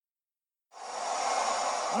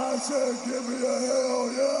I said, give me a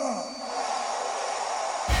hell yeah.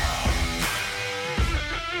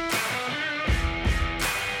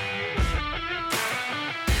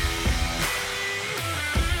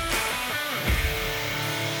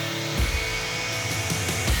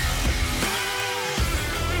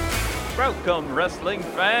 Welcome, wrestling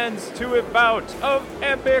fans, to a bout of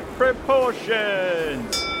epic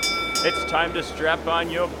proportions. It's time to strap on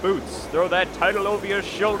your boots, throw that title over your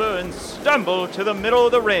shoulder, and stumble to the middle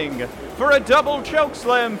of the ring for a double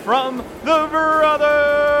chokeslam from the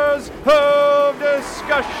Brothers of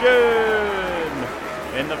Discussion.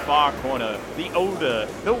 In the far corner, the older,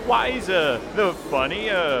 the wiser, the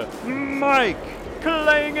funnier, Mike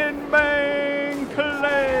Clangenbang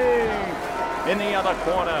Clang. In the other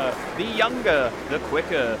corner, the younger, the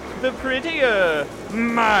quicker, the prettier,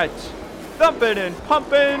 Matt Thumpin' and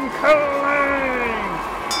Pumpin' Clang.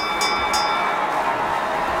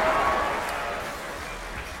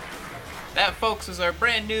 That, folks, was our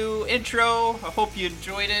brand new intro. I hope you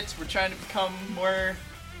enjoyed it. We're trying to become more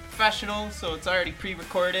professional, so it's already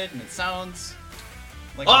pre-recorded and it sounds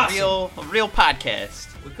like awesome. a real podcast.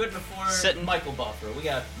 We couldn't afford Michael Buffer. We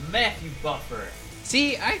got Matthew Buffer.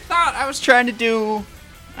 See, I thought I was doing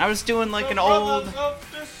like an old...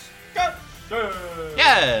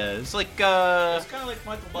 Yeah, it's like, it's kind of like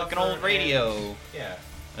Michael Buffer. Like an old radio yeah.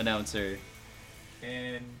 announcer.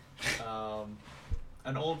 And,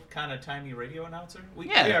 an old kind of timey radio announcer. We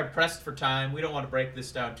Yeah. are pressed for time. We don't want to break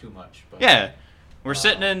this down too much. But, Yeah, we're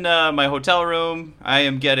sitting in my hotel room. I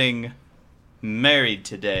am getting married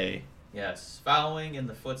today. Yes, following in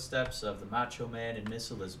the footsteps of the Macho Man and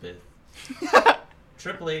Miss Elizabeth.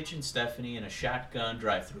 Triple H and Stephanie in a shotgun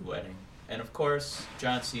drive-thru wedding. And of course,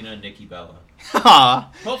 John Cena and Nikki Bella. Aw.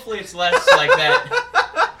 Hopefully it's less like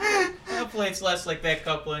that. Hopefully it's less like that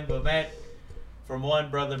coupling. But Matt, from one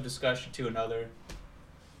brother of discussion to another,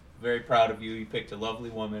 very proud of you. You picked a lovely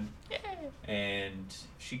woman. Yeah. And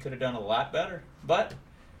she could have done a lot better. But,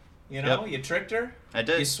 you know, You tricked her. I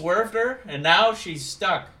did. You swerved her. And now she's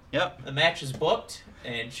stuck. Yep. The match is booked.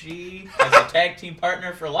 And she has a tag team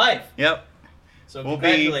partner for life. Yep. So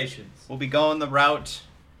congratulations. We'll be going the route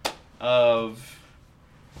of...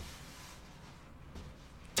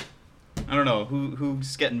 I don't know,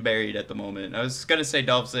 who's getting buried at the moment. I was going to say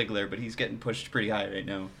Dolph Ziggler, but he's getting pushed pretty high right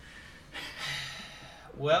now.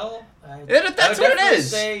 Well, that's what it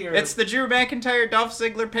is. Say It's the Drew McIntyre-Dolph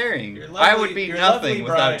Ziggler pairing. Your lovely- I would be your nothing lovely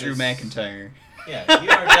without bride Drew is- McIntyre. Yeah, you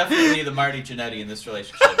are definitely the Marty Jannetty in this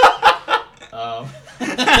relationship.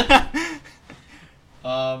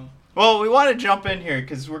 Well, we want to jump in here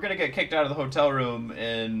because we're going to get kicked out of the hotel room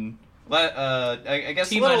in, I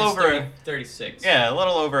guess, a little over... 36. Yeah, a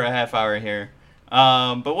little over a half hour here.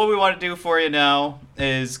 But what we want to do for you now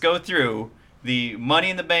is go through the Money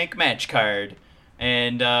in the Bank match card.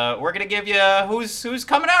 And we're going to give you who's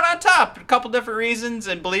coming out on top. A couple different reasons.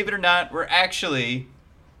 And believe it or not, we're actually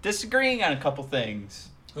disagreeing on a couple things.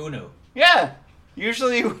 Who knew? Yeah.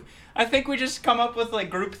 Usually, I think we just come up with, like,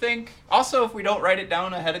 groupthink. Also, if we don't write it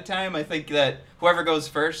down ahead of time, I think that whoever goes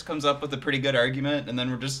first comes up with a pretty good argument, and then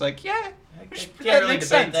we're just like, yeah, I that can't really makes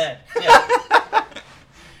debate sense. that. Yeah.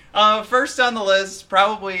 First on the list,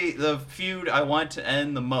 probably the feud I want to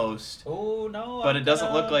end the most, Oh, no. but it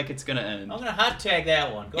doesn't look like it's going to end. I'm going to hot tag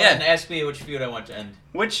that one. Go Yeah. ahead and ask me which feud I want to end.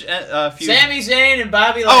 Which feud? Sami Zayn and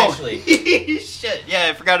Bobby Lashley. Oh, shit. Yeah,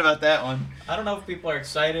 I forgot about that one. I don't know if people are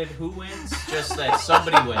excited who wins, just that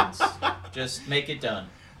somebody wins. Just make it done.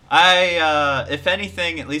 If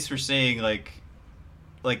anything, at least we're seeing, like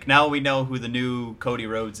now we know who the new Cody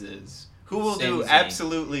Rhodes is. Who will Sami do Zayn.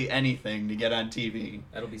 absolutely anything to get on TV?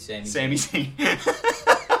 That'll be Sami Zayn.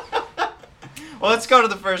 Well, let's go to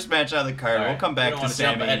the first match on the card. All right. We'll come back We don't to wanna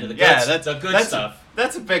Sami. jump ahead to the yeah, good- the good stuff.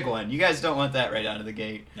 That's a big one. You guys don't want that right out of the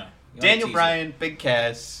gate. No. You Daniel wanna tease Bryan, Big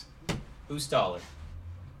Cass, it. Who's taller?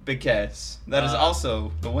 Big Cass. That is Uh,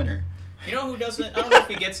 also the winner. You know who doesn't? I don't know if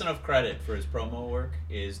he gets enough credit for his promo work.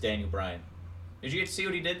 Is Daniel Bryan. Did you get to see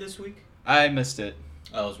what he did this week? I missed it.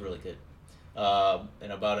 Oh, it was really good.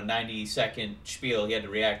 In about a 90-second spiel, he had to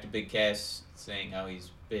react to Big Cass saying how he's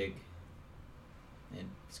big and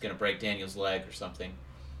he's going to break Daniel's leg or something.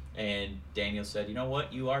 And Daniel said, you know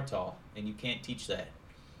what? You are tall, and you can't teach that.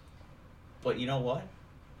 But you know what?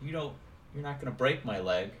 You're not going to break my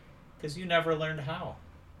leg because you never learned how.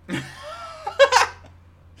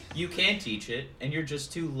 You can teach it, and you're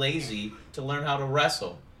just too lazy to learn how to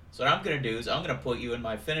wrestle. So what I'm going to do is I'm going to put you in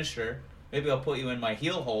my finisher. Maybe I'll put you in my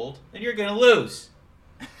heel hold, and you're going to lose.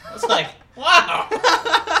 It's like, wow.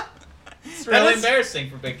 It's really embarrassing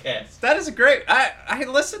for Big Cass. That is great. I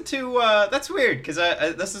listened to, that's weird, because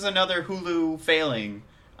this is another Hulu failing.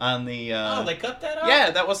 on the. Oh, they cut that out?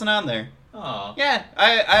 Yeah, that wasn't on there. Oh. Yeah,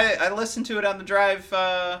 I listened to it on the drive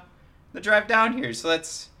down here, so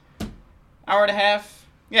that's hour and a half.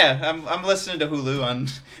 Yeah, I'm listening to Hulu on.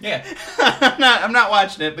 Yeah. I'm not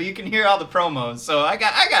watching it, but you can hear all the promos, so I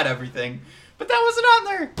got everything. But that wasn't on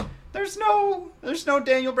there. There's no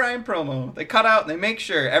Daniel Bryan promo. They cut out and they make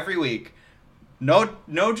sure every week. No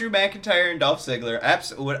Drew McIntyre and Dolph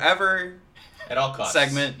Ziggler. Whatever. At all costs.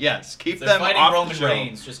 Segment, yes. Keep They're them fighting off Roman the show.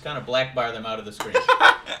 Reigns. Just kind of black bar them out of the screen.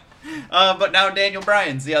 But now Daniel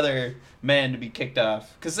Bryan's the other man to be kicked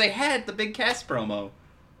off. Because they had the big cast promo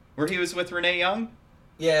where he was with Renee Young.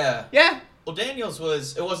 Yeah. Yeah. Well, Daniels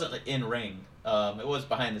it wasn't in ring. It was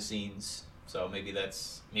behind the scenes. So maybe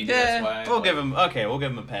that's why. We'll give him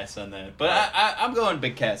a pass on that. But I'm going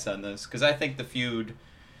Big Cass on this because I think the feud.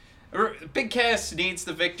 Big Cass needs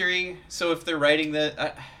the victory. So if they're writing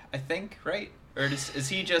that, I think right. Or is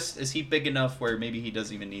he big enough where maybe he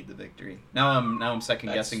doesn't even need the victory? Now I'm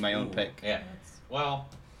second guessing my own pick. Yeah. Well,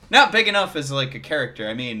 not big enough as like a character.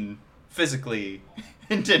 I mean physically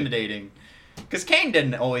intimidating. Because Kane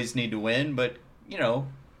didn't always need to win, but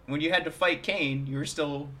when you had to fight Kane, you were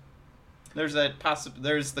still. There's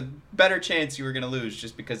the better chance you were going to lose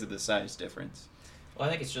just because of the size difference. Well, I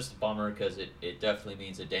think it's just a bummer because it definitely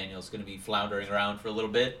means that Daniel's going to be floundering around for a little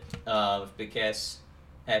bit. If Big Cass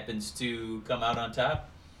happens to come out on top,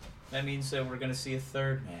 that means that we're going to see a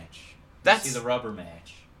third match. See the rubber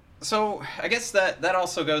match. So I guess that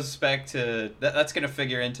also goes back to that's going to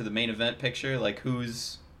figure into the main event picture, like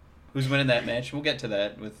who's winning that match. We'll get to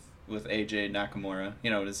that with AJ Nakamura.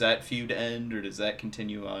 Does that feud end or does that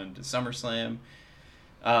continue on to SummerSlam?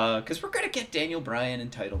 Because we're going to get Daniel Bryan in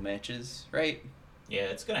title matches, right? Yeah,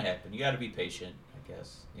 it's going to happen. You got to be patient, I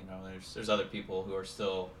guess. There's other people who are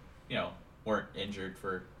still, weren't injured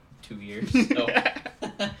for 2 years. So.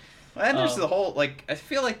 And there's the whole, I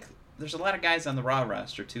feel like there's a lot of guys on the Raw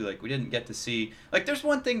roster, too. We didn't get to see... there's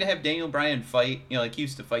one thing to have Daniel Bryan fight. He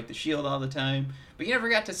used to fight the Shield all the time. But you never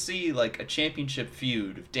got to see, a championship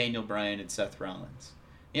feud of Daniel Bryan and Seth Rollins.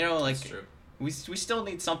 That's true. We still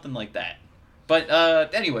need something like that.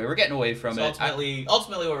 But, anyway, we're getting away from it. Ultimately,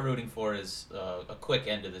 what we're rooting for is a quick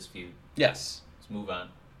end to this feud. Yes. Let's move on.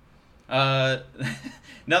 The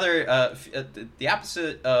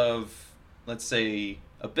opposite of, let's say,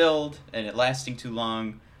 a build and it lasting too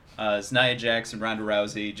long... is Nia Jax and Ronda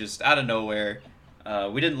Rousey just out of nowhere.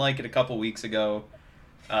 We didn't like it a couple weeks ago,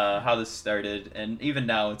 how this started, and even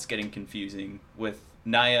now it's getting confusing with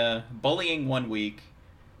Nia bullying 1 week.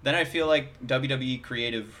 Then I feel like WWE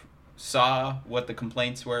Creative saw what the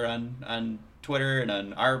complaints were on Twitter and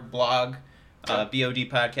on our blog, BOD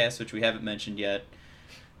Podcast, which we haven't mentioned yet.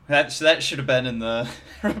 That should have been in the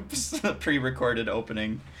pre-recorded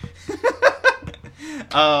opening.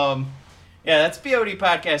 Yeah, that's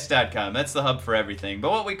BODpodcast.com. That's the hub for everything. But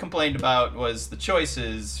what we complained about was the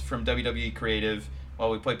choices from WWE Creative, while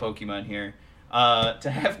we play Pokemon here, to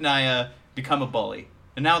have Nia become a bully.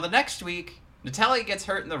 And now the next week, Natalya gets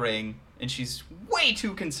hurt in the ring, and she's way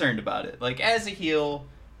too concerned about it. As a heel,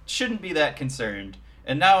 shouldn't be that concerned.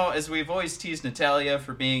 And now, as we've always teased Natalya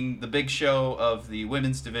for being the big show of the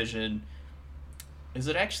women's division, is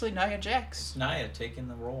it actually Nia Jax? It's Nia taking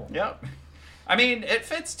the role. Yep. I mean, it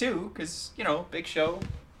fits, too, because, big show.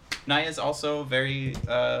 Nia's also very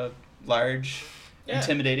large,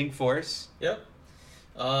 intimidating force. Yep.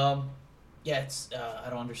 It's I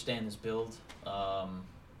don't understand this build.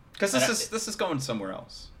 Because this is going somewhere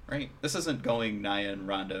else, right? This isn't going Nia and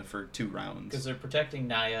Ronda for 2 rounds. Because they're protecting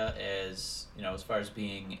Nia as, as far as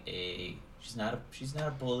being she's not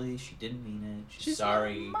a bully, she didn't mean it, she's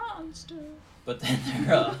sorry. Not a monster. But then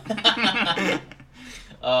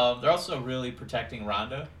they're also really protecting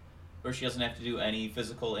Ronda, where she doesn't have to do any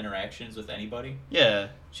physical interactions with anybody. Yeah.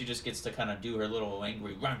 She just gets to kind of do her little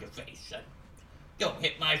angry Ronda face. Don't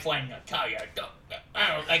hit my friend Natalya.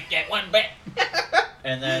 I don't like that one bit.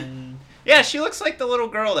 And then... Yeah, she looks like the little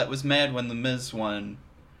girl that was mad when The Miz won.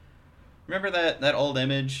 Remember that old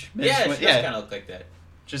image? Miz she does kind of look like that.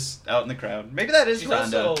 Just out in the crowd. Maybe that is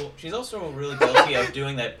Ronda. She's also really guilty of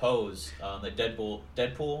doing that pose that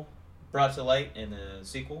Deadpool brought to light in the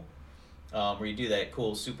sequel, where you do that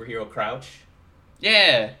cool superhero crouch.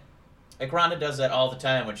 Yeah. Ronda does that all the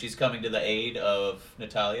time when she's coming to the aid of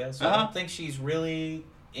Natalya. So I don't think she's really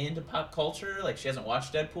into pop culture. She hasn't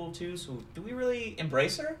watched Deadpool 2, so do we really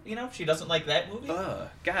embrace her? She doesn't like that movie?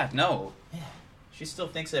 God, no. Yeah. She still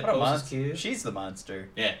thinks that pose is cute. She's the monster.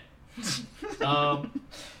 Yeah. I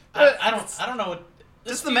don't know what...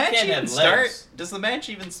 Does the match even start? Does the match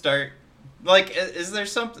even start? Is there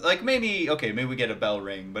something... maybe we get a bell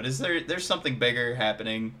ring, but there's something bigger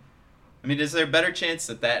happening? I mean, is there a better chance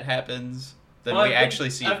that happens than Well, we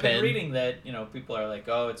actually see a I've been pin? reading that, people are like,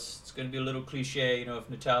 oh, it's going to be a little cliche, if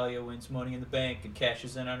Natalya wins Money in the Bank and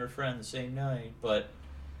cashes in on her friend the same night. But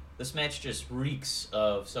this match just reeks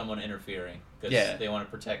of someone interfering because they want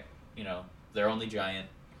to protect, their only giant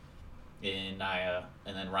in Nia,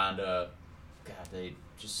 and then Ronda. God, they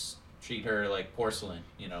just treat her like porcelain.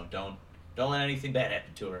 Don't let anything bad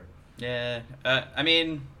happen to her. Yeah, I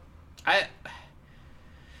mean, at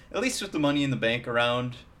least with the Money in the Bank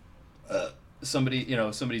around,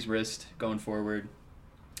 somebody's wrist going forward,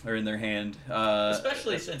 or in their hand.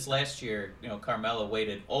 Especially since last year, Carmella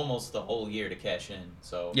waited almost the whole year to cash in.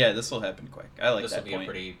 So yeah, this will happen quick. I like this that will be point.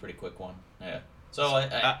 a pretty quick one. Yeah. So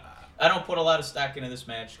I don't put a lot of stock into this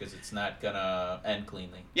match because it's not gonna end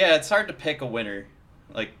cleanly. Yeah, it's hard to pick a winner.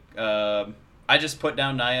 Like, I just put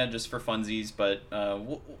down Nia just for funsies, but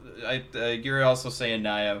you're also saying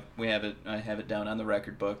Nia. I have it down on the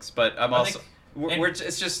record books, but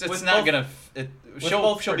it's not gonna.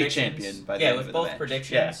 She'll be champion by the end of the match. With both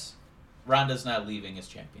predictions, Ronda's not leaving as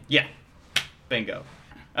champion. Yeah, bingo.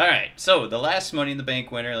 All right, so the last Money in the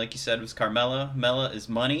Bank winner, like you said, was Carmella. Mella is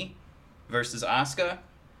Money versus Asuka.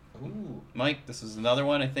 Ooh, Mike, this is another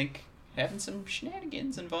one I think having some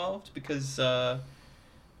shenanigans involved because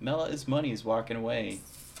Mella is Money is walking away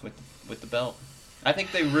with the belt. I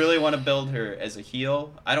think they really want to build her as a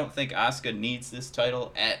heel. I don't think Asuka needs this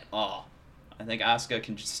title at all. I think Asuka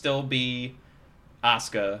can still be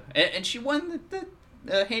Asuka, and she won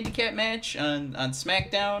the handicap match on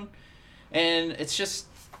SmackDown, and it's just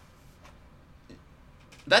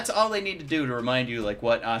that's all they need to do to remind you like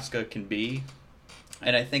what Asuka can be.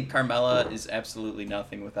 And I think Carmella is absolutely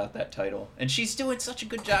nothing without that title. And she's doing such a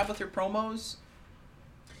good job with her promos.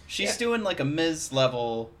 She's doing like a Miz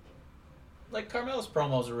level. like Carmella's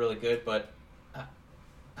promos are really good, but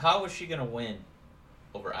how is she gonna win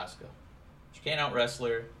over Asuka? She can't out wrestle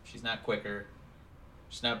her. She's not quicker.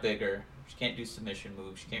 She's not bigger. She can't do submission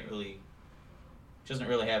moves. She doesn't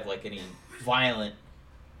really have like any violent,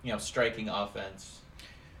 striking offense.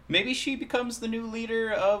 Maybe she becomes the new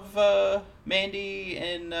leader of Mandy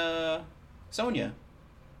and Sonya.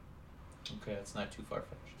 Okay, that's not too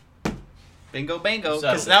far-fetched. Bingo, bango.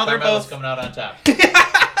 So, Because now they're Carmella's both coming out on top.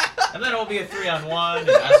 And then it'll be a 3-on-1, and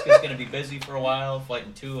Asuka's going to be busy for a while,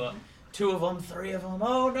 fighting two of them, three of them.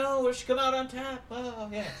 Oh, no, will she come out on top? Oh,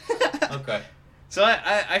 yeah. Okay. So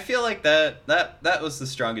I feel like that was the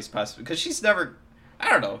strongest possible, because she's never, I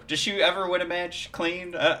don't know, does she ever win a match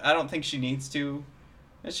clean? I don't think she needs to.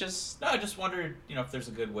 It's just... No, I just wondered, if there's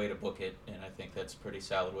a good way to book it, and I think that's a pretty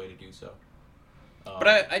solid way to do so. But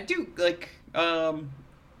I do, like, I'm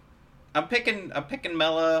picking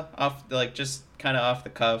Mella off, like, just kind of off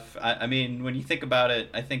the cuff. I mean, when you think about it,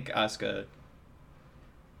 I think Asuka,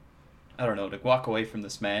 I don't know, to walk away from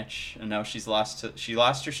this match, and now she lost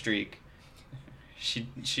her streak.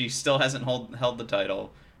 She still hasn't held the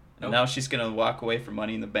title. Nope. And now she's going to walk away from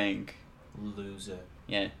Money in the Bank. Loser.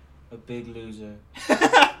 Yeah. A big loser.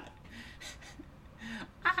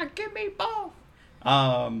 Give me both.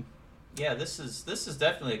 Yeah, this is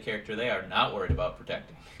definitely a character they are not worried about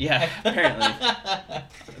protecting. Yeah, apparently.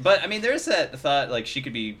 But I mean, there's that thought like she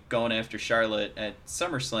could be going after Charlotte at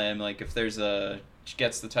SummerSlam. Like if she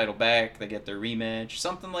gets the title back, they get their rematch,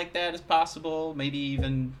 something like that is possible. Maybe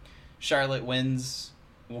even Charlotte wins.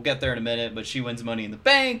 We'll get there in a minute, but she wins Money in the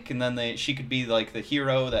Bank, and then she could be like the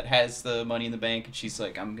hero that has the Money in the Bank, and she's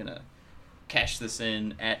like, I'm gonna cash this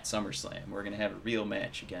in at SummerSlam. We're gonna have a real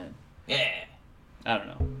match again. Yeah. I don't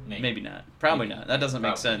know. Maybe not. Probably not. That doesn't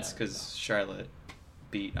make Probably sense not, because Charlotte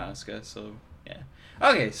beat Asuka, so yeah.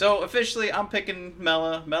 Okay, so officially I'm picking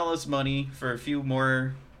Mella. Mella's Money for a few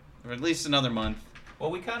more, or at least another month.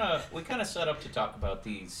 Well, we kind of set up to talk about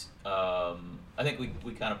these. I think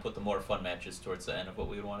we kind of put the more fun matches towards the end of what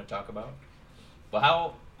we would want to talk about. But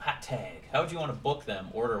how would you want to book them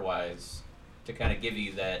order-wise to kind of give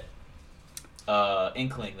you that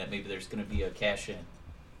inkling that maybe there's going to be a cash-in?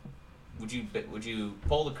 Would you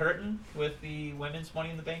pull the curtain with the women's Money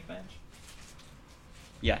in the Bank match?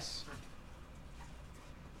 Yes.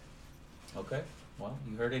 Okay. Well,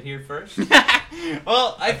 you heard it here first.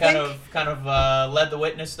 Well, I think kind of led the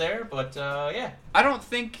witness there, but yeah. I don't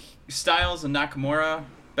think Styles and Nakamura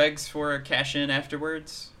begs for a cash-in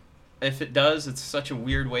afterwards. If it does, it's such a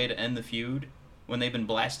weird way to end the feud when they've been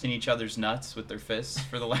blasting each other's nuts with their fists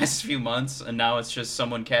for the last few months, and now it's just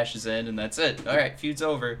someone cashes in and that's it. All right, feud's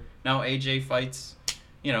over. Now AJ fights,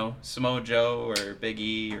 Samoa Joe or Big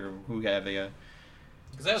E or who have you.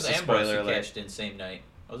 Because that was Just a Ambrose spoiler who alert. cashed in same night,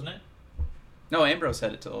 wasn't it? No, Ambrose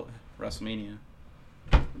had it till WrestleMania.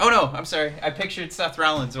 Oh no, I'm sorry. I pictured Seth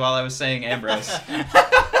Rollins while I was saying Ambrose.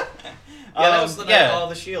 that was the night yeah. all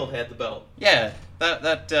the Shield had the belt. Yeah,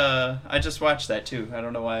 that I just watched that too. I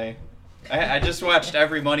don't know why. I just watched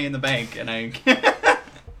every Money in the Bank, and I.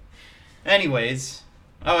 Anyways,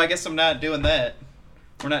 I guess I'm not doing that.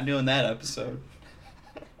 We're not doing that episode.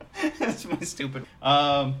 That's my stupid.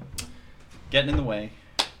 Getting in the way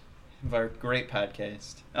of our great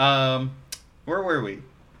podcast. Where were we?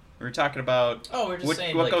 We were talking about. Oh, we were just what,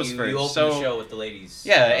 saying what like goes you first. opened So, the show with the ladies.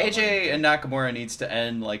 yeah, AJ and Nakamura needs to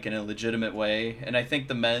end like in a legitimate way, and I think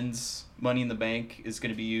the men's Money in the Bank is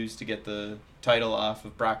going to be used to get the title off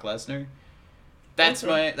of Brock Lesnar. That's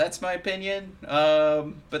my opinion.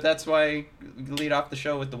 But that's why we lead off the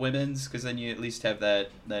show with the women's, because then you at least have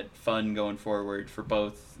that fun going forward for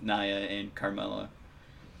both Nia and Carmella.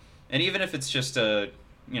 And even if it's just a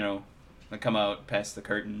come out past the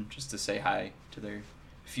curtain just to say hi to their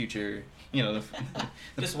future,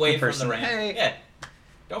 just wave from person. the ramp. Hey. Yeah.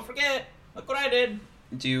 Don't forget. Look what I did.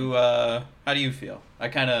 How do you feel? I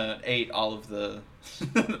kind of ate all of the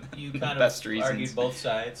You the kind best of reasons. argued both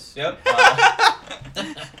sides. Yep.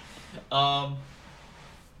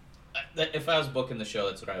 If I was booking the show,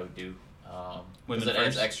 that's what I would do. Women Because it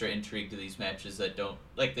adds first? extra intrigue to these matches that don't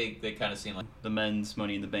like they kind of seem like The men's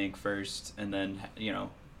Money in the Bank first, and then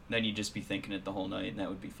then you'd just be thinking it the whole night, and that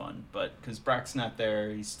would be fun. But because Brock's not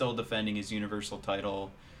there, he's still defending his Universal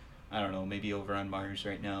title. I don't know, maybe over on Mars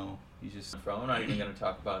right now. He's just I'm not even going to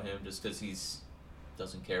talk about him just because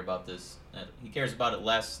doesn't care about this. He cares about it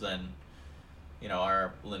less than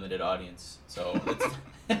our limited audience. So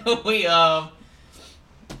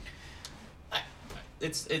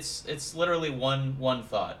it's literally one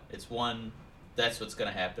thought. It's one. That's what's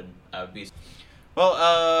going to happen. I would be.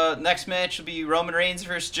 Well, next match will be Roman Reigns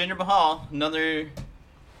versus Jinder Mahal. Another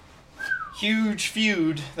huge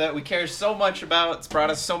feud that we care so much about. It's brought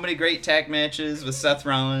us so many great tag matches with Seth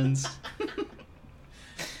Rollins.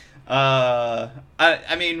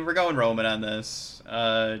 I mean, we're going Roman on this.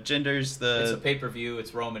 Jinder's It's a pay-per-view.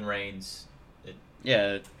 It's Roman Reigns.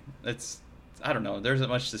 I don't know. There isn't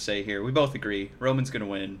much to say here. We both agree. Roman's going to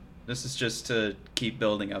win. This is just to keep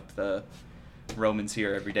building up the Roman's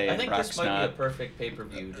here every day. I and think Brock's this might not. be a perfect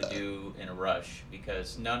pay-per-view to do in a rush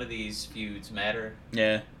because none of these feuds matter.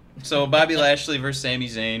 Yeah. So Bobby Lashley versus Sami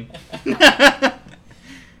Zayn.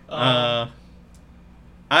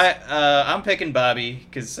 I'm picking Bobby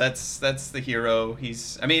because that's the hero.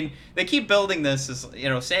 They keep building this as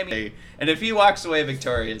Sami, and if he walks away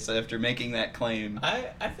victorious after making that claim,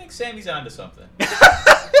 I think Sammy's onto something.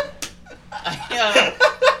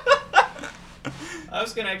 I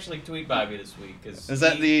was gonna actually tweet Bobby this week because is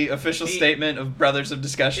that the official statement of Brothers of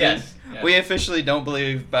Discussion? Yes. We officially don't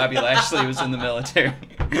believe Bobby Lashley was in the military.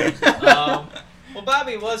 Well,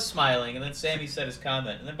 Bobby was smiling, and then Sammy said his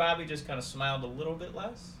comment, and then Bobby just kind of smiled a little bit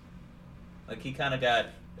less. Like he kind of got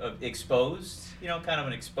exposed, kind of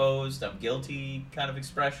an exposed, I'm guilty kind of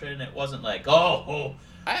expression. It wasn't like,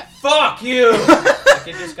 fuck you! Like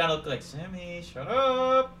it just kind of looked like, Sammy, shut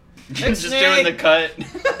up! Just doing the cut.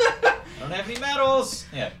 I don't have any medals!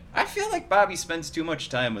 Yeah. I feel like Bobby spends too much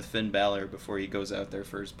time with Finn Balor before he goes out there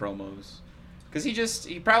for his promos. Because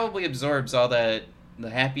he probably absorbs all the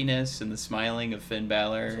happiness and the smiling of Finn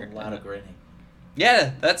Balor. There's a lot of grinning.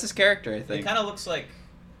 Yeah, that's his character, I think. It kind of looks like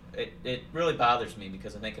it really bothers me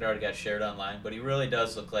because I think it already got shared online, but he really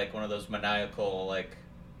does look like one of those maniacal like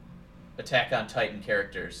Attack on Titan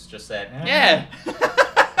characters. Just that. Yeah.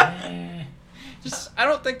 I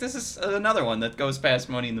don't think this is another one that goes past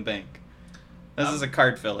Money in the Bank. This is a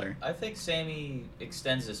card filler. I think Sammy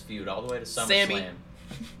extends this feud all the way to SummerSlam. Sammy.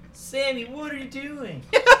 Sammy, what are you doing?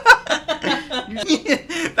 I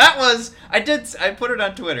put it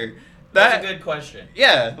on Twitter. That's a good question.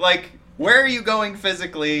 Yeah, like, where are you going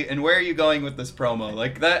physically and where are you going with this promo?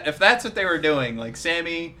 Like, if that's what they were doing, like,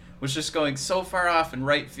 Sammy was just going so far off in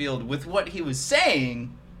right field with what he was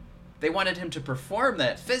saying, they wanted him to perform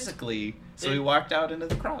that physically, so he walked out into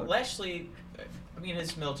the crowd. Lashley,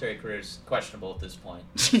 his military career is questionable at this point.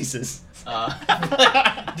 Jesus. Was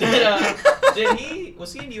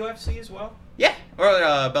he in UFC as well? Yeah, or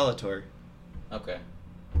Bellator. Okay.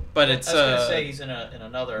 But it's I was gonna say he's in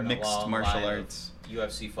another mixed long martial line arts of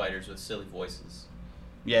UFC fighters with silly voices.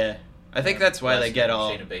 Yeah, I think that's why they get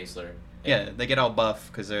all. Shayna Baszler. Yeah, they get all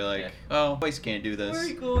buff because they're like, oh, boys can't do this. Where are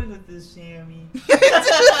you going with this, Sammy?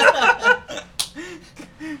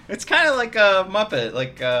 It's kind of like a Muppet,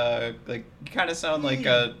 like you kind of sound like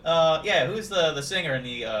a. Who's the singer in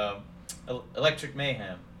the Electric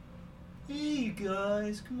Mayhem? Hey, you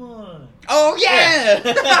guys, come on. Oh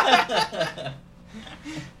yeah.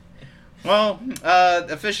 Well,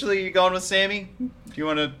 officially going with Sammy. Do you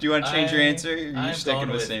want to change your answer? Or are you I'm sticking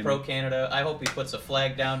going with Sammy? Pro Canada. I hope he puts a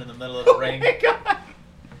flag down in the middle of the ring.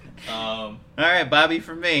 All right, Bobby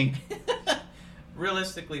for me.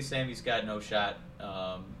 Realistically, Sammy's got no shot.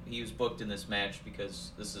 He was booked in this match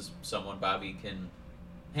because this is someone Bobby can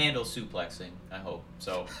handle suplexing, I hope.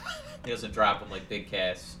 So he doesn't drop him like Big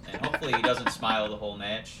Cass. And hopefully he doesn't smile the whole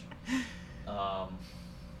match. Wow.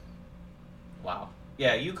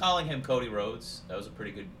 Yeah, you calling him Cody Rhodes, that was a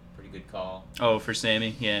pretty good call. Oh, for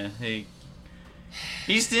Sammy, yeah.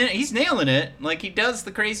 He's nailing it. Like, he does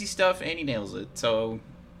the crazy stuff and he nails it. So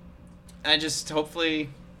I just, hopefully,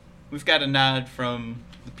 we've got a nod from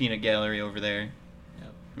the peanut gallery over there.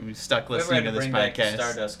 Yep. Who's stuck Whoever listening had to this bring back the podcast.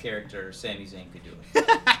 Stardust character, Sami Zayn could do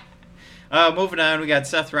it. Moving on, we got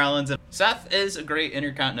Seth Rollins. Seth is a great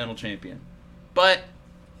Intercontinental Champion, but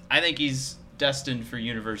I think he's destined for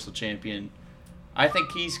Universal Champion. I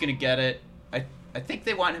think he's going to get it. I think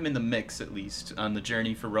they want him in the mix, at least, on the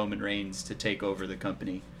journey for Roman Reigns to take over the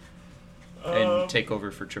company and take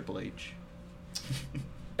over for Triple H.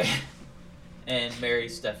 And marry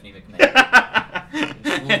Stephanie McMahon.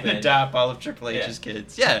 And adopt all of Triple H's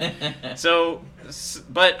kids. Yeah. So,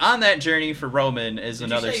 but on that journey for Roman is Did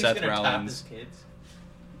another you say Seth he's gonna Rollins. Adopt his kids?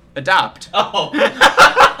 Adopt. Oh.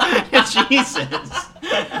 Jesus.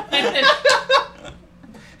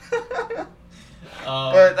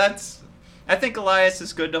 Um, But I think Elias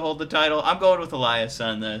is good to hold the title. I'm going with Elias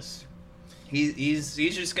on this. He's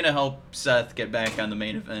just gonna help Seth get back on the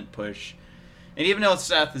main event push. And even though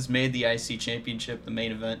Seth has made the IC Championship the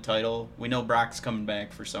main event title, we know Brock's coming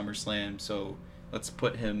back for SummerSlam, so let's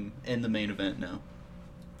put him in the main event now.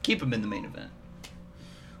 Keep him in the main event.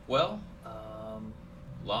 well,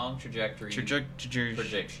 long trajectory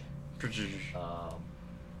prediction.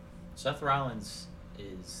 Seth Rollins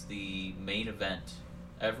is the main event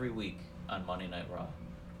every week on Monday Night Raw.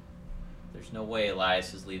 There's no way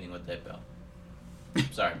Elias is leaving with that belt.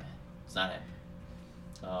 Sorry, man. It's not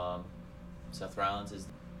happening. Seth Rollins is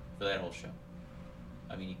for that whole show.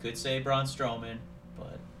 I mean, you could say Braun Strowman,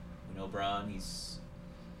 but we know Braun, he's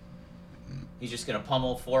just going to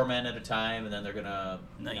pummel 4 men at a time, and then they're going to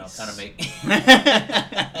kind of make...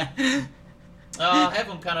 have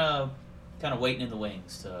him kind of waiting in the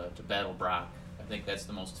wings to battle Brock. I think that's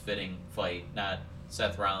the most fitting fight, not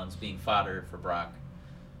Seth Rollins being fodder for Brock.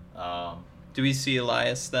 Do we see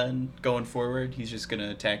Elias then going forward? He's just going to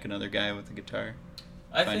attack another guy with a guitar?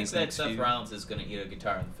 I think that Seth Rollins is going to eat a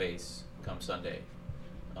guitar in the face come Sunday.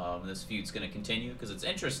 This feud's going to continue because it's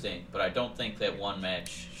interesting, but I don't think that one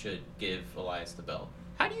match should give Elias the belt.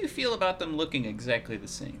 How do you feel about them looking exactly the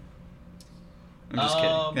same? I'm just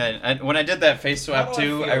kidding. When I did that face swap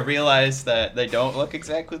too, I realized that they don't look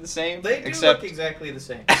exactly the same. They do look exactly the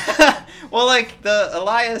same. Well, like the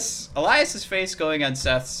Elias's face going on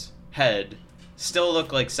Seth's head still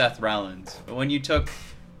looked like Seth Rollins, but when you took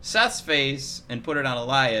Seth's face and put it on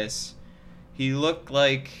Elias, he looked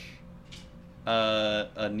like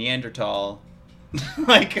a Neanderthal,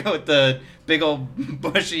 like with the big old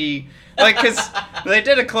bushy, like because they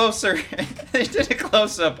did a close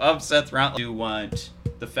up of Seth Rollins. Do want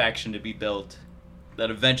the faction to be built that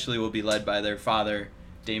eventually will be led by their father,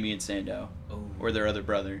 Damien Sandow, or their other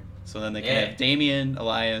brother. So then they can have Damien,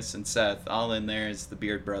 Elias, and Seth all in there as the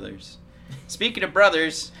Beard Brothers. Speaking of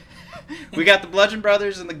brothers, we got the Bludgeon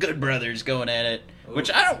Brothers and the Good Brothers going at it. Ooh.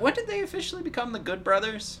 Which when did they officially become the Good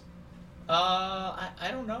Brothers? I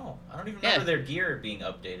don't know. I don't even remember their gear being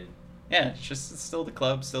updated. Yeah, it's still the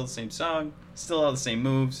club, still the same song, still all the same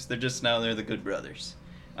moves. They're the Good Brothers.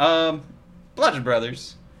 Bludgeon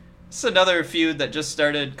Brothers. This is another feud that just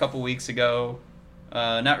started a couple weeks ago.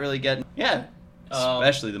 Not really getting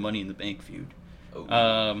especially the Money in the Bank feud.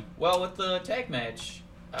 Well, with the tag match,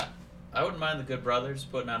 I wouldn't mind the Good Brothers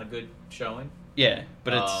putting on a good showing. Yeah,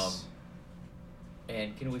 but it's...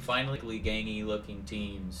 And can we finally gangy looking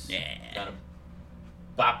teams kind of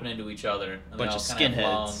bopping into each other? And bunch of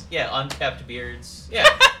skinheads. Unkept beards. Yeah,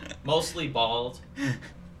 mostly bald.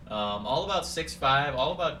 All about 6'5",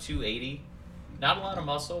 all about 280. Not a lot of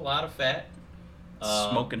muscle, a lot of fat.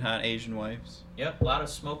 Smoking hot Asian wives. Yep, a lot of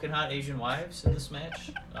smoking hot Asian wives in this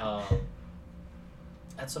match.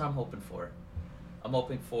 That's what I'm hoping for. I'm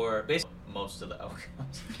hoping for basically most of the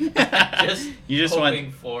outcomes. You just hoping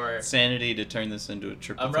want for sanity to turn this into a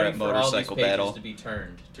triple I'm threat ready for all these motorcycle pages battle. to be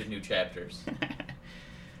turned to new chapters.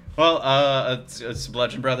 Well, it's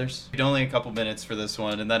Bludgeon Brothers. Only a couple minutes for this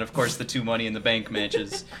one, and then of course the 2 Money in the Bank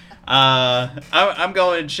matches. I'm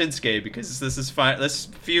going Shinsuke because this is fine. This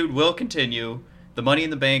feud will continue. The Money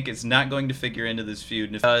in the Bank is not going to figure into this feud,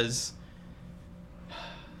 and if it does,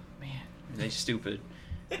 man, are they stupid?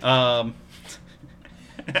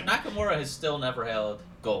 Nakamura has still never held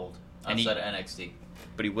gold And he- outside of NXT.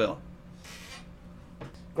 But he will.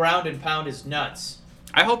 Ground and pound his nuts.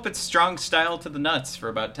 I hope it's strong style to the nuts for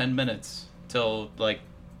about 10 minutes till like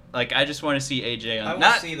I just want to see AJ on. I want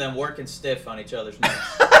Not to see them working stiff on each other's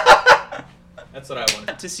nuts. That's what I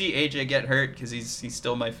want. to see AJ get hurt because he's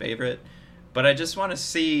still my favorite, but I just want to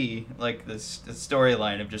see like the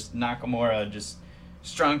storyline of just Nakamura just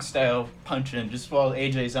strong style punching just while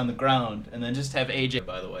AJ's on the ground, and then just have AJ.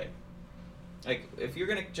 By the way, like if you're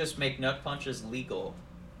gonna just make nut punches legal,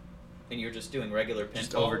 and you're just doing regular pinfalls,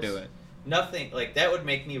 Just overdo it. Nothing like that would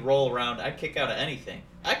make me roll around. I'd kick out of anything.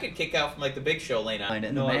 I could kick out from like the Big Show lane on.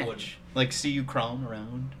 In No, the I match. wouldn't. Like see you crawling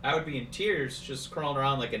around. I would be in tears, just crawling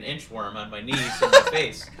around like an inchworm on my knees and my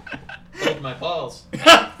face, holding my balls.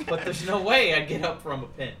 But there's no way I'd get up from a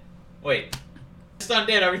pin. Wait, just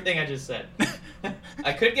undid everything I just said.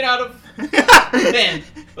 I could get out of the pin,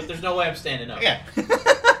 but there's no way I'm standing up. Yeah.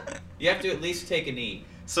 You have to at least take a knee.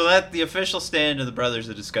 So that the official stand of the Brothers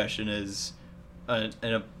of Discussion is an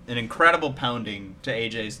incredible pounding to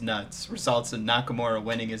AJ's nuts results in Nakamura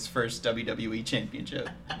winning his first WWE championship.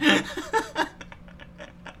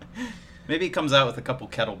 Maybe he comes out with a couple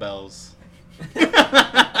kettlebells.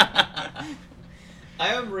 I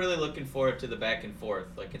am really looking forward to the back and forth.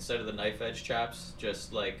 Like instead of the knife edge chops,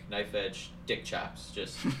 just like knife edge dick chops.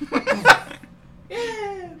 Just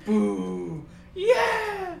yeah, boo,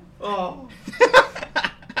 yeah. Oh,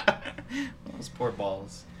 Those poor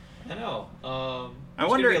balls. I know. I There's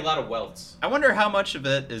wonder- gonna be a lot of welts. I wonder how much of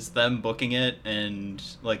it is them booking it and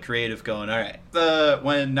like creative going, all right.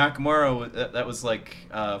 When Nakamura, that was like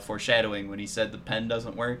foreshadowing when he said the pen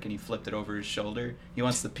doesn't work and he flipped it over his shoulder. He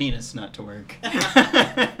wants the penis not to work.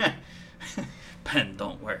 Pen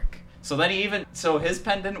don't work. So then his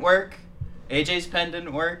pen didn't work. AJ's pen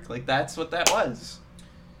didn't work. Like that's what that was.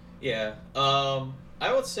 Yeah.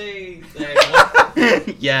 I would say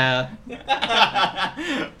that. Yeah.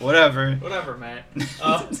 Whatever. Whatever, Matt.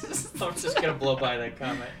 I'm just gonna blow by that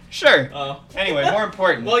comment. Sure. Uh, Anyway, more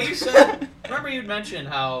important. Well, you said. Remember, you'd mentioned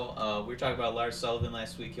how we were talking about Lars Sullivan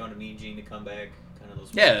last week. You wanted Mean Gene to come back, kind of those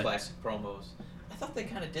classic promos. I thought they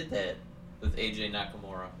kind of did that with AJ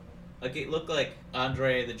Nakamura. Like it looked like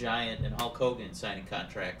Andre the Giant and Hulk Hogan signing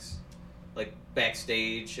contracts. Like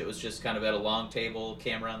backstage, it was just kind of at a long table,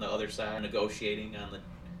 camera on the other side, negotiating on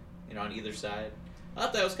on either side. I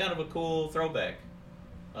thought that was kind of a cool throwback.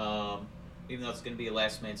 Even though it's going to be a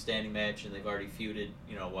last man standing match, and they've already feuded,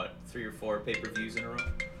 3 or 4 pay-per-views in a row.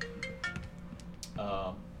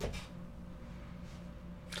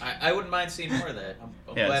 I wouldn't mind seeing more of that.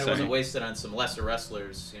 I'm glad it wasn't wasted on some lesser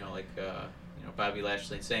wrestlers, like Bobby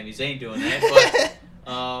Lashley and Sami Zayn doing that.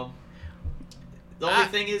 But the only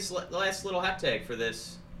thing is, the last little hot tag for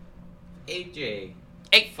this, AJ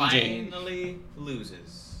finally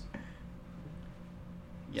loses.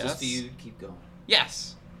 Yes. Just you keep going.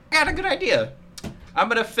 Yes. I got a good idea. I'm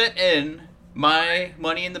going to fit in my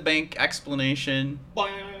Money in the Bank explanation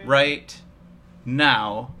right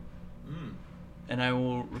now. And I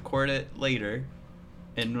will record it later.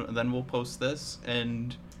 And then we'll post this.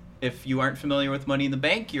 And if you aren't familiar with Money in the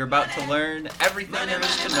Bank, you're about to learn everything there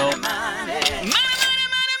is to know.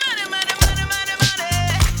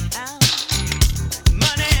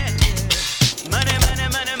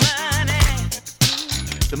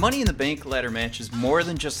 The Money in the Bank ladder match is more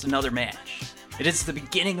than just another match. It is the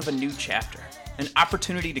beginning of a new chapter, an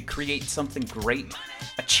opportunity to create something great,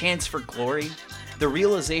 a chance for glory, the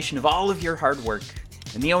realization of all of your hard work,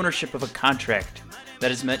 and the ownership of a contract that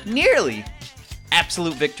has meant nearly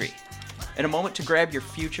absolute victory, and a moment to grab your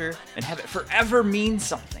future and have it forever mean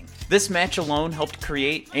something. This match alone helped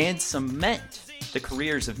create and cement the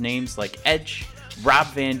careers of names like Edge, Rob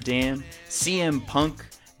Van Dam, CM Punk,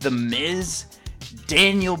 The Miz,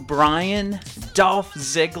 Daniel Bryan, Dolph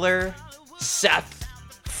Ziggler, Seth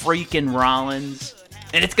freaking Rollins,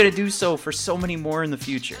 and it's going to do so for so many more in the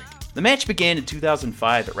future. The match began in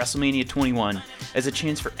 2005 at WrestleMania 21 as a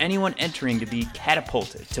chance for anyone entering to be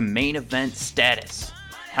catapulted to main event status.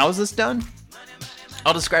 How is this done?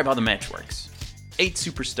 I'll describe how the match works. 8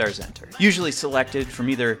 superstars enter, usually selected from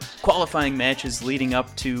either qualifying matches leading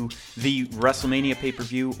up to the WrestleMania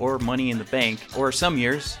pay-per-view or Money in the Bank, or some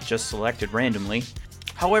years, just selected randomly.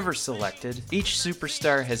 However selected, each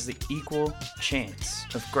superstar has the equal chance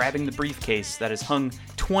of grabbing the briefcase that is hung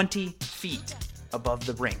 20 feet above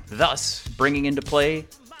the ring, thus bringing into play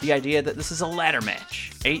the idea that this is a ladder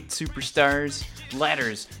match. 8 superstars,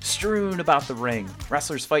 ladders strewn about the ring.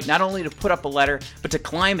 Wrestlers fight not only to put up a ladder, but to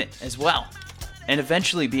climb it as well, and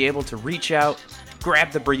eventually be able to reach out,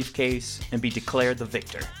 grab the briefcase, and be declared the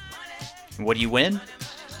victor. And what do you win?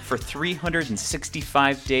 for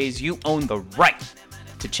 365 days, you own the right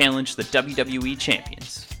to challenge the WWE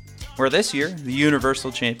Champions. Or this year, the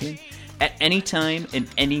Universal Champion, at any time in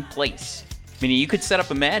any place. Meaning you could set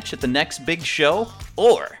up a match at the next big show,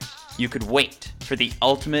 or you could wait for the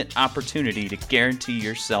ultimate opportunity to guarantee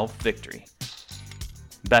yourself victory.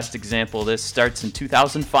 Best example of this starts in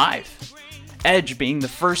 2005. Edge, being the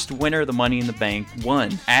first winner of the Money in the Bank,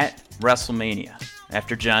 won at WrestleMania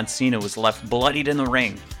after John Cena was left bloodied in the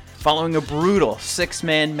ring following a brutal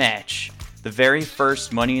 6-man match. The very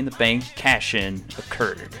first Money in the Bank cash-in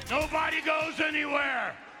occurred. Nobody goes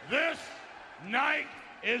anywhere. This night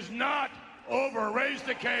is not over. Raise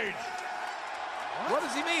the cage. What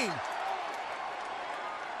does he mean?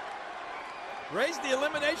 Raise the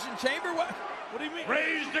elimination chamber? What do you mean?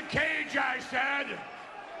 Raise the cage, I said.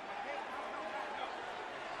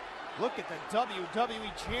 Look at the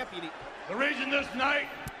WWE champion. The reason this night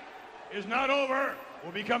is not over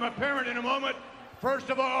will become apparent in a moment. First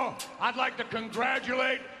of all, I'd like to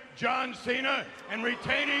congratulate John Cena in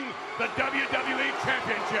retaining the WWE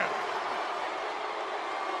Championship.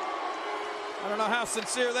 I don't know how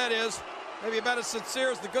sincere that is. Maybe about as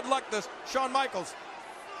sincere as the good luck to Shawn Michaels.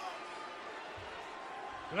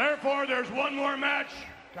 Therefore, there's one more match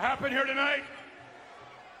to happen here tonight.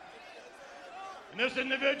 And this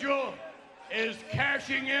individual is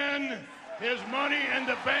cashing in his Money in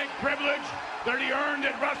the Bank privilege that he earned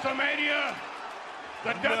at WrestleMania.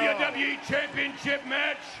 The WWE Championship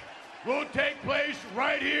match will take place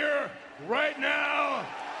right here, right now.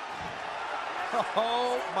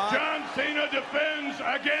 Oh, my. John Cena defends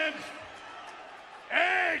against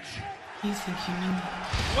Edge. You think you mean that?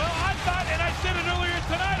 Well, I thought, and I said it earlier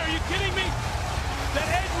tonight, are you kidding me? That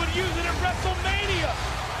Edge would use it at WrestleMania.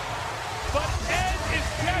 But Edge is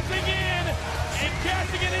cashing in, and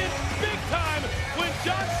cashing it in big time when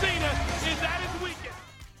John Cena is at his weakest.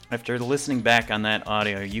 After listening back on that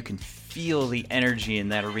audio, you can feel the energy in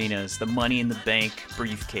that arena as the Money in the Bank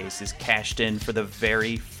briefcase is cashed in for the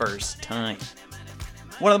very first time.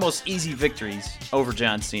 One of the most easy victories over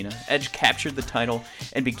John Cena, Edge captured the title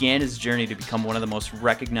and began his journey to become one of the most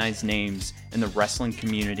recognized names in the wrestling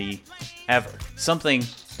community ever. Something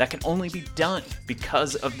that can only be done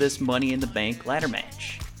because of this Money in the Bank ladder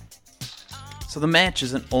match. So the match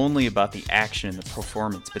isn't only about the action and the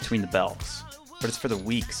performance between the bells, but it's for the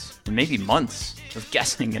weeks and maybe months of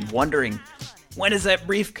guessing and wondering, when is that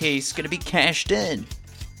briefcase going to be cashed in?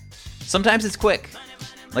 Sometimes it's quick,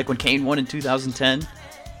 like when Kane won in 2010.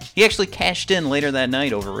 He actually cashed in later that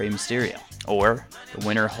night over Rey Mysterio. Or the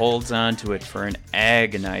winner holds on to it for an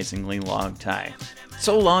agonizingly long time.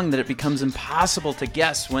 So long that it becomes impossible to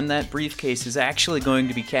guess when that briefcase is actually going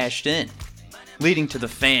to be cashed in, leading to the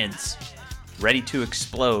fans ready to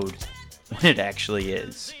explode when it actually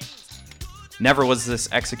is. Never was this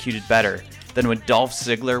executed better than when Dolph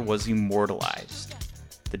Ziggler was immortalized.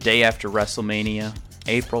 The day after WrestleMania,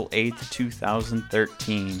 April 8th,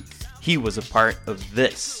 2013, he was a part of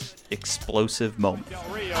this explosive moment. Del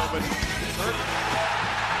Rio, but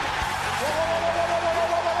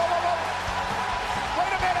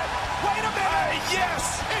Wait a minute!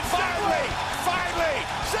 Yes! It's finally!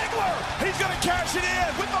 Ziggler! He's gonna cash it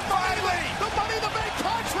in with the Money in the Bank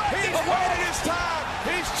contract! He's waited his time!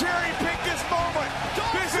 He's cherry-picked this moment!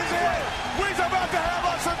 This is it! We're about to have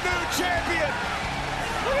us a new champion!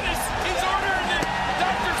 look at this. He's ordering the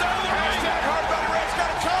doctors out of the ring. Hashtag Hardbody Red's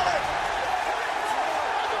gotta call it!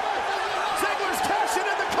 Ziggler's cashing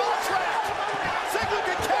in the contract! Ziggler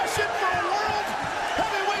can cash in for a World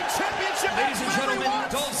Heavyweight Championship! Ladies and gentlemen,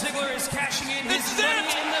 Dolph Ziggler is cashing in his This is Money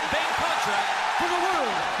it. in the Bank contract for the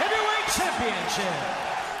World Heavyweight Championship.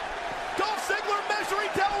 Dolph Ziggler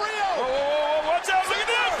measuring Del Rio! Whoa, watch out. Look at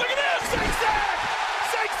this. Look at this. Zigzag!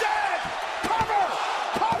 Zigzag! Cover!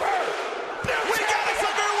 We got us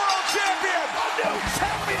a new world champion! A new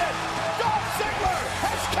champion! Dolph Ziggler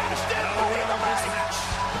has cashed in Money in the Bank!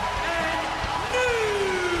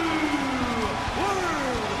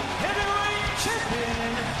 World Heavyweight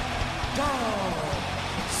Champion, Dolph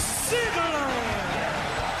Ziggler.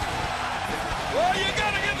 Well, you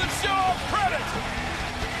got to give the show credit.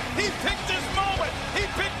 He picked his moment. He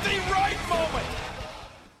picked the right moment.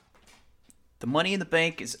 The Money in the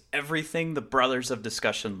Bank is everything the Brothers of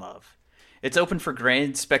Discussion love. It's open for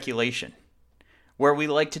grand speculation, where we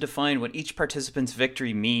like to define what each participant's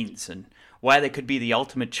victory means and why they could be the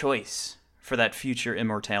ultimate choice for that future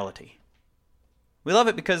immortality. We love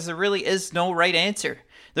it because there really is no right answer.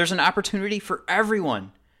 There's an opportunity for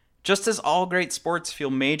everyone. Just as all great sports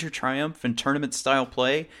feel major triumph in tournament-style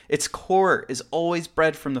play, its core is always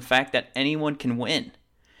bred from the fact that anyone can win.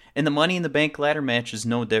 And the Money in the Bank ladder match is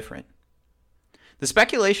no different. The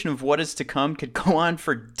speculation of what is to come could go on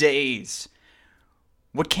for days.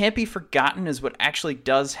 What can't be forgotten is what actually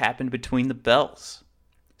does happen between the bells.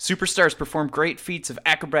 Superstars perform great feats of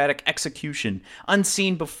acrobatic execution,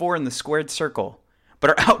 unseen before in the squared circle,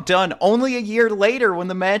 but are outdone only a year later when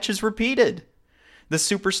the match is repeated. The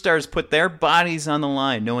superstars put their bodies on the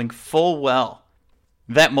line, knowing full well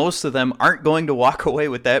that most of them aren't going to walk away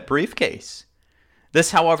with that briefcase.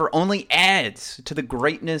 This, however, only adds to the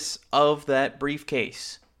greatness of that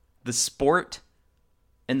briefcase, the sport,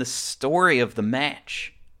 and the story of the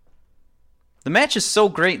match. The match is so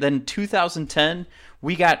great that in 2010,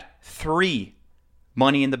 we got 3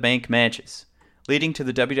 Money in the Bank matches, leading to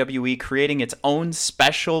the WWE creating its own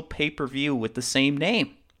special pay-per-view with the same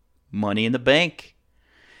name, Money in the Bank.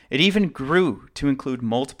 It even grew to include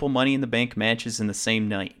multiple Money in the Bank matches in the same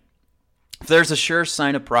night. If there's a sure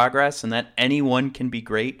sign of progress and that anyone can be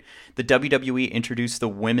great, the WWE introduced the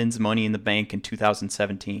Women's Money in the Bank in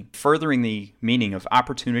 2017, furthering the meaning of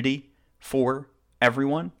opportunity for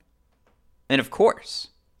everyone, and of course,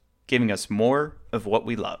 giving us more of what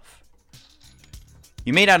we love.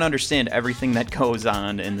 You may not understand everything that goes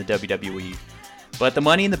on in the WWE, but the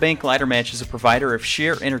Money in the Bank ladder match is a provider of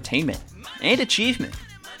sheer entertainment and achievement.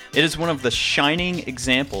 It is one of the shining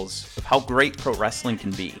examples of how great pro wrestling can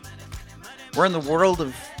be. We're in the world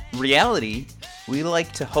of reality. We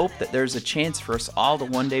like to hope that there's a chance for us all to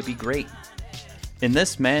one day be great. In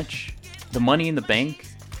this match, the Money in the Bank,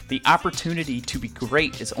 the opportunity to be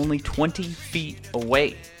great is only 20 feet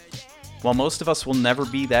away. While most of us will never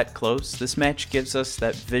be that close, this match gives us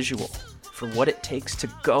that visual for what it takes to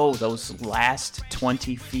go those last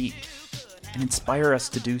 20 feet and inspire us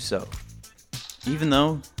to do so. Even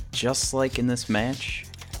though, just like in this match,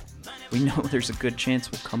 we know there's a good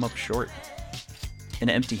chance we'll come up short and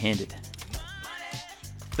empty-handed.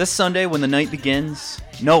 This Sunday, when the night begins,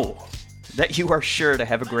 know that you are sure to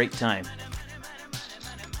have a great time.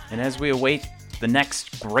 And as we await the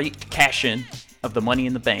next great cash-in of the Money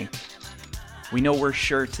in the Bank, we know we're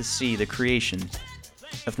sure to see the creation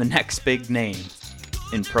of the next big name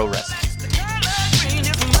in pro wrestling.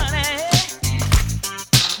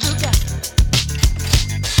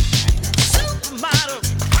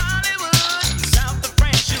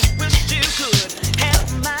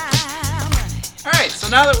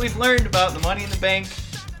 Now that we've learned about the Money in the Bank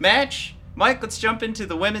match, Mike, let's jump into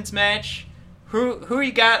the women's match. Who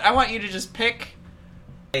you got? I want you to just pick.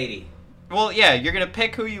 Lady. Well, yeah, you're gonna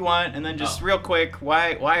pick who you want, and then just real quick,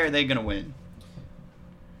 why are they gonna win?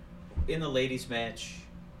 In the ladies' match,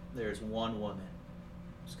 there's one woman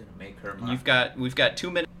who's gonna make her mark. We've got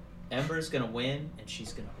 2 minutes. Ember's gonna win, and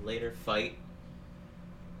she's gonna later fight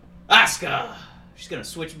Asuka. She's gonna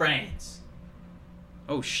switch brands.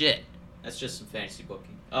 Oh shit. That's just some fantasy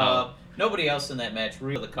booking. Oh. Nobody else in that match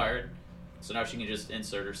read the card, so now she can just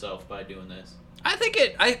insert herself by doing this. I think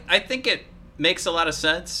it makes a lot of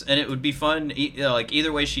sense, and it would be fun. Like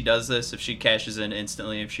either way she does this, if she cashes in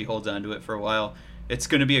instantly, if she holds on to it for a while, it's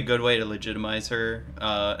going to be a good way to legitimize her.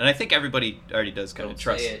 And I think everybody already does kind of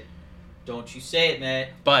trust. Don't say it. Don't you say it, Matt.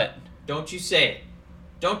 But don't you say it.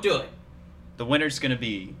 Don't do it. The winner's going to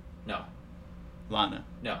be no, Lana.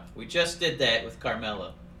 No, we just did that with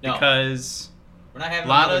Carmella. No. Because we're not having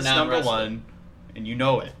Lana's number one, and you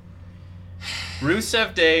know it.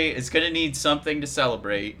 Rusev Day is going to need something to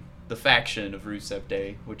celebrate the faction of Rusev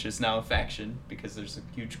Day, which is now a faction because there's a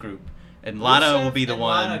huge group. And Lana Rusev will be the and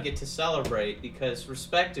one. Lana get to celebrate because,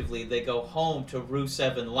 respectively, they go home to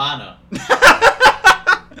Rusev and Lana.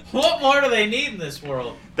 What more do they need in this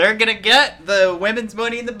world? They're going to get the women's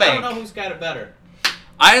Money in the Bank. I don't know who's got it better.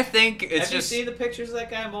 I think it's Have you seen the pictures of that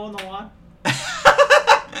guy mowing the lawn?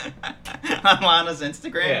 On Lana's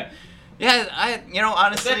Instagram? Yeah,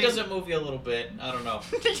 honestly... If that doesn't move you a little bit, I don't know.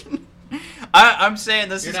 I'm saying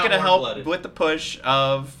this You're is going to help warm-blooded. with the push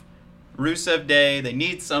of Rusev Day. They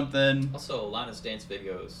need something. Also, Lana's dance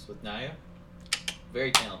videos with Nia, very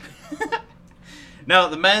talented. Now,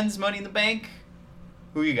 the men's Money in the Bank,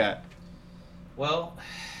 who you got? Well,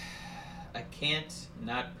 I can't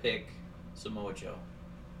not pick Samoa Joe.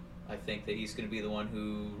 I think that he's going to be the one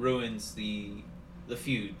who ruins the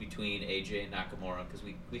feud between AJ and Nakamura, because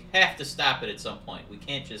we have to stop it at some point. We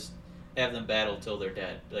can't just have them battle till they're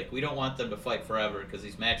dead. Like, we don't want them to fight forever because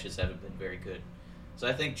these matches haven't been very good. So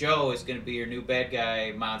I think Joe is going to be your new bad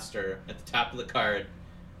guy monster at the top of the card,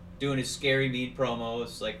 doing his scary, mean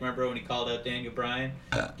promos. Like, remember when he called out Daniel Bryan?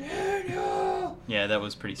 Daniel! Yeah, that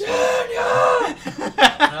was pretty sweet. Daniel! And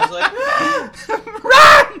I was like,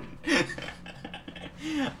 run!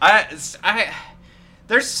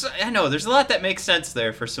 There's a lot that makes sense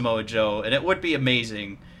there for Samoa Joe, and it would be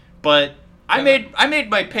amazing, but I made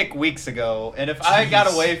my pick weeks ago, and if I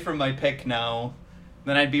got away from my pick now,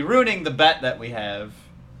 then I'd be ruining the bet that we have.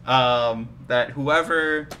 That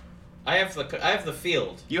whoever I have the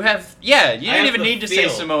field. you have, yeah, you I didn't have even the need to say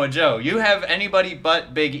field. Samoa Joe. You have anybody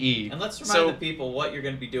but Big E. And let's remind the people what you're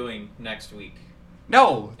going to be doing next week.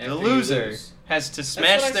 No, After the you loser lose. has to what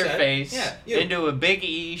smash I their said. face Yeah, you. into a Big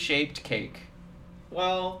E-shaped cake.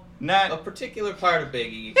 Well, Not a particular part of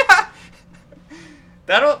Big E.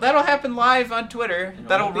 That'll happen live on Twitter. And it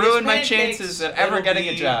That'll won't be his ruin my pancakes, chances at ever it'll getting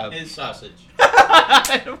a be job. His sausage.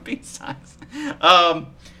 It'll be size.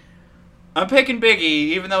 I'm picking Big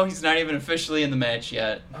E, even though he's not even officially in the match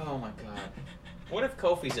yet. Oh my god. What if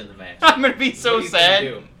Kofi's in the match? I'm gonna be so What are you sad.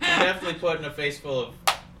 gonna do? You're definitely putting a face full of.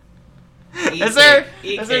 Is there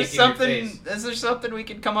E-cake something we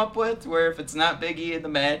can come up with where if it's not Big E in the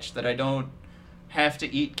match that I don't have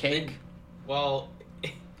to eat cake? Well,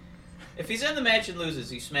 if he's in the match and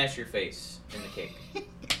loses, you smash your face in the cake.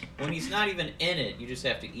 When he's not even in it, you just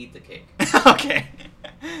have to eat the cake. Okay.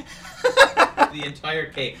 The entire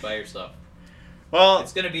cake by yourself. Well,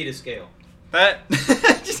 It's gonna be to scale. that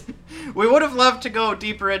we would have loved to go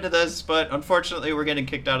deeper into this, but unfortunately we're getting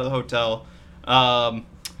kicked out of the hotel.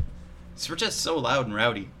 So we're just so loud and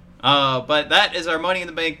rowdy. But that is our Money in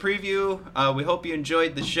the Bank preview. We hope you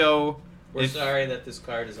enjoyed the show. We're sorry that this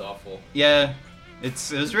card is awful. Yeah, it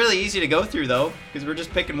was really easy to go through though, because we're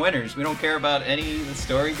just picking winners. We don't care about any of the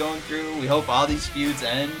story going through. We hope all these feuds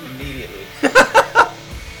end Immediately.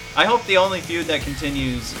 I hope the only feud that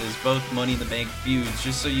continues is both Money in the Bank feuds,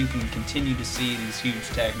 just so you can continue to see these huge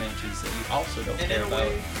tag matches that you also don't And care in a about.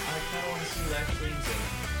 way, I kind of want to see Lashley and Zayn.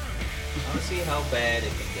 I want to see how bad it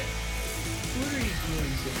can get. What are you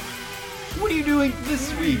doing, Zayn? What are you doing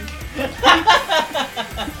this week?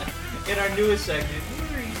 In our newest segment,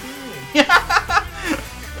 what are you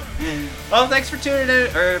doing? Well, thanks for tuning in,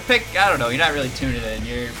 I don't know, you're not really tuning in,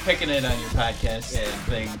 you're picking it on your podcast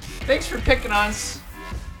thing. Thanks for picking us,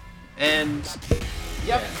 and,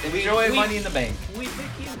 yep, Yeah. enjoy We- Money in the Bank. We pick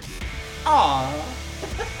you. Aww.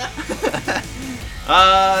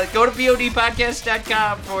 Go to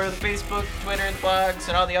bodpodcast.com for the Facebook, Twitter, the blogs,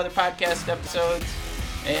 and all the other podcast episodes.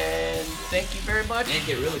 And thank you very much. And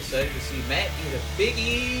get real excited to see Matt eat a Big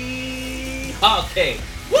E hog cake.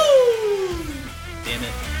 Woo! Damn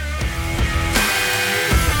it.